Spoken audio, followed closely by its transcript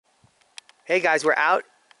Hey guys,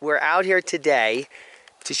 we're out here today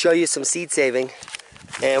to show you some seed saving,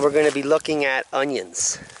 and we're going to be looking at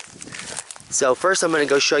onions. So first I'm going to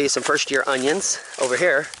go show you some first year onions over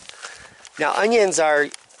here. Now onions are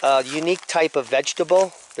a unique type of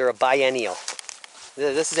vegetable. They're a biennial.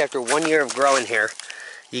 This is after 1 year of growing here.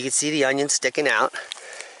 You can see the onions sticking out.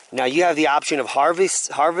 Now you have the option of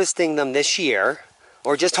harvesting them this year,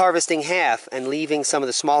 or just harvesting half and leaving some of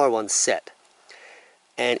the smaller ones sit.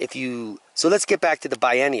 And so let's get back to the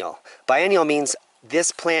biennial. Biennial means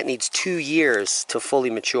this plant needs 2 years to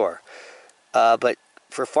fully mature. But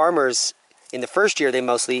for farmers, in the first year, they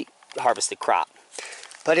mostly harvest the crop.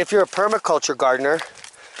 But if you're a permaculture gardener,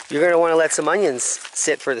 you're going to want to let some onions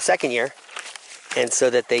sit for the second year, and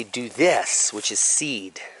so that they do this, which is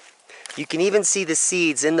seed. You can even see the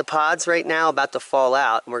seeds in the pods right now about to fall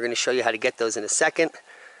out, and we're going to show you how to get those in a second.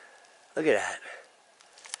 Look at that.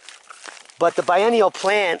 But the biennial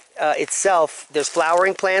plant itself, there's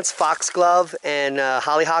flowering plants, foxglove and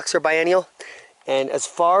hollyhocks are biennial. And as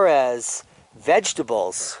far as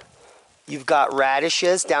vegetables, you've got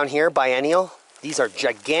radishes down here, biennial. These are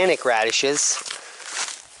gigantic radishes,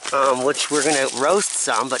 which we're going to roast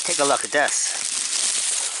some, but take a look at this.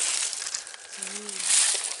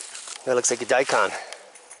 That looks like a daikon.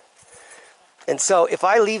 And so if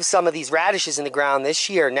I leave some of these radishes in the ground this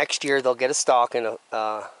year, next year they'll get a stalk and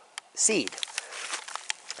a seed.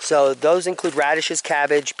 So those include radishes,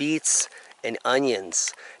 cabbage, beets, and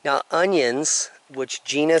onions. Now onions, which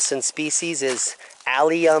genus and species is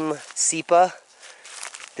Allium Cepa.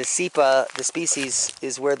 The cepa, the species,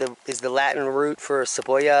 is the Latin root for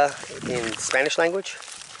cebolla in Spanish language.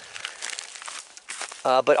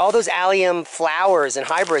 But all those allium flowers and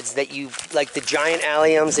hybrids that you, like the giant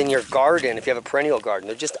alliums in your garden, if you have a perennial garden,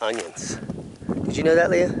 they're just onions. Did you know that,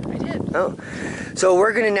 Leah? I did. Oh. So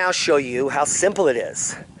we're going to now show you how simple it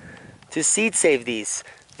is to seed save these.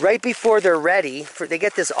 Right before they're ready, they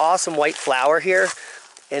get this awesome white flower here,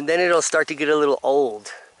 and then it'll start to get a little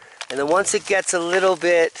old. And then once it gets a little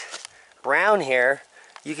bit brown here,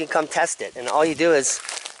 you can come test it. And all you do is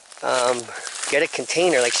get a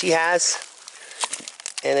container like she has,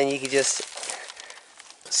 and then you can just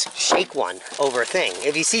shake one over a thing.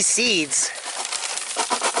 If you see seeds,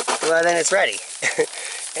 well, then it's ready.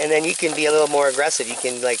 And then you can be a little more aggressive. You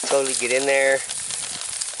can like totally get in there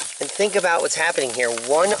and think about what's happening here.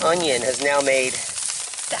 One onion has now made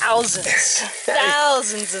thousands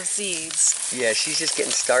of seeds. Yeah, she's just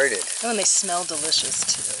getting started. Oh, and they smell delicious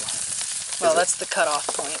too. Well, that's the cutoff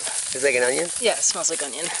point. It's like an onion? Yeah, it smells like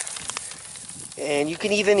onion. And you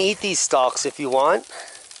can even eat these stalks if you want.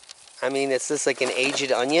 I mean, it's just like an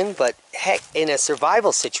aged onion, but heck, in a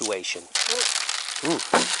survival situation. Ooh.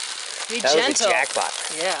 Be that gentle. was a jackpot.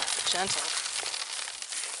 Yeah, gentle.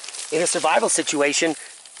 In a survival situation,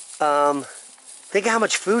 think how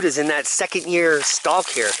much food is in that second year stalk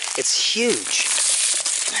here. It's huge.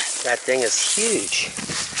 That thing is huge.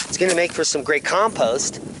 It's going to make for some great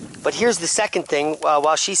compost. But here's the second thing,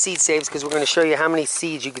 while she seed saves, because we're going to show you how many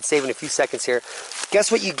seeds you could save in a few seconds here.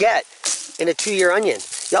 Guess what you get in a 2-year onion?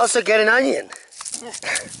 You also get an onion.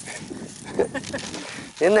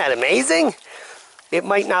 Isn't that amazing? It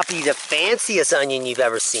might not be the fanciest onion you've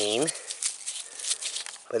ever seen,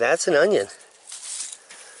 but that's an onion.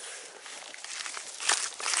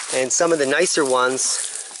 And some of the nicer ones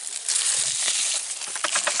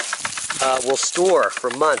will store for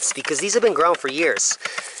months, because these have been grown for years.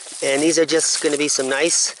 And these are just going to be some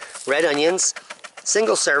nice red onions,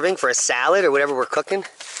 single serving for a salad or whatever we're cooking.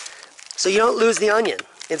 So you don't lose the onion.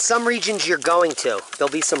 In some regions you're going to. There'll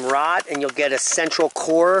be some rot and you'll get a central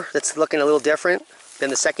core that's looking a little different than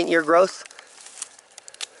the second year growth.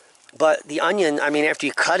 But the onion, I mean, after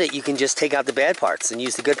you cut it, you can just take out the bad parts and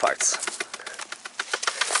use the good parts.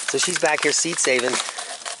 So she's back here seed saving.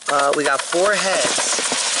 We got 4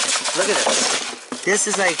 heads. Look at this. This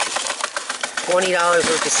is like $20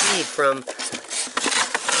 worth of seed from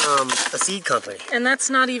a seed company. And that's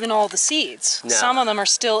not even all the seeds. No. Some of them are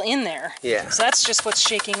still in there. Yeah. So that's just what's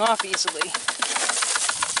shaking off easily.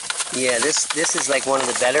 Yeah, this is like one of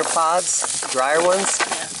the better pods, drier ones.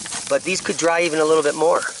 Yeah. But these could dry even a little bit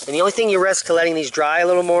more. And the only thing you risk to letting these dry a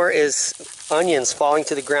little more is onions falling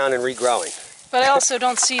to the ground and regrowing. But I also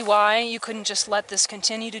don't see why you couldn't just let this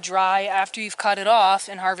continue to dry after you've cut it off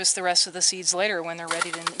and harvest the rest of the seeds later when they're ready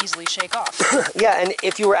to easily shake off. Yeah, and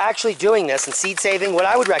if you were actually doing this and seed saving, what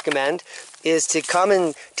I would recommend is to come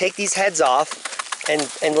and take these heads off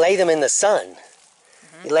and lay them in the sun.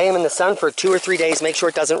 Mm-hmm. You lay them in the sun for 2 or 3 days, make sure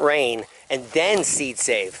it doesn't rain, and then seed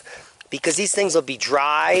save. Because these things will be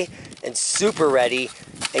dry and super ready,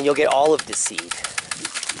 and you'll get all of the seed.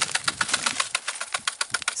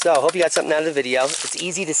 So I hope you got something out of the video. It's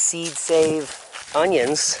easy to seed save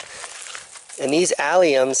onions. And these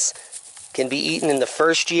alliums can be eaten in the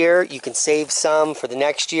first year. You can save some for the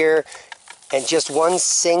next year. And just one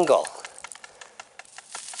single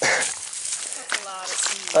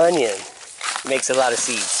onion makes a lot of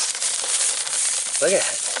seeds. Look at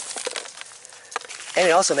that. And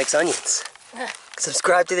it also makes onions.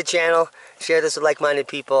 Subscribe to the channel, share this with like-minded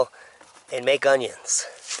people, and make onions.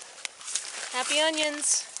 Happy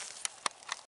onions!